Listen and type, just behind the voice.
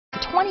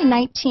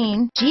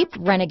2019 Jeep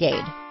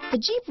Renegade. The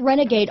Jeep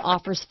Renegade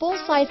offers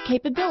full-size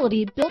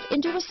capability built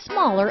into a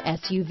smaller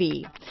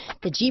SUV.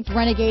 The Jeep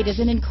Renegade is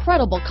an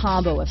incredible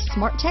combo of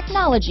smart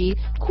technology,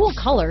 cool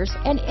colors,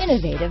 and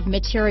innovative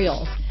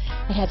materials.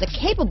 It has a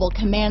capable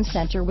command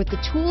center with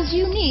the tools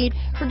you need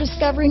for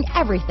discovering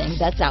everything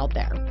that's out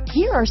there.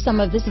 Here are some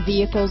of this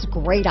vehicle's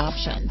great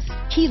options: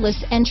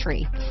 keyless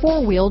entry,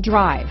 four-wheel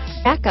drive,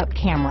 backup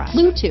camera,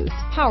 Bluetooth,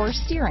 power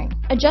steering,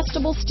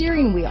 adjustable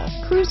steering wheel,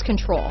 cruise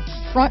control,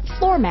 front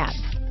floor mats,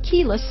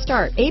 keyless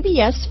start,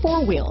 ABS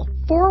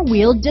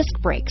four-wheel disc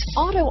brakes,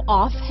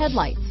 auto-off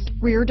headlights,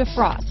 rear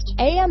defrost,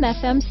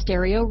 AM/FM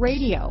stereo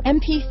radio,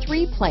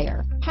 MP3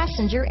 player,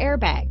 passenger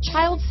airbag,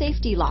 child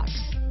safety locks,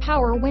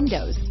 power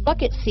windows,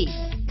 bucket seats.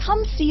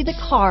 Come see the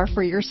car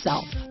for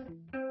yourself.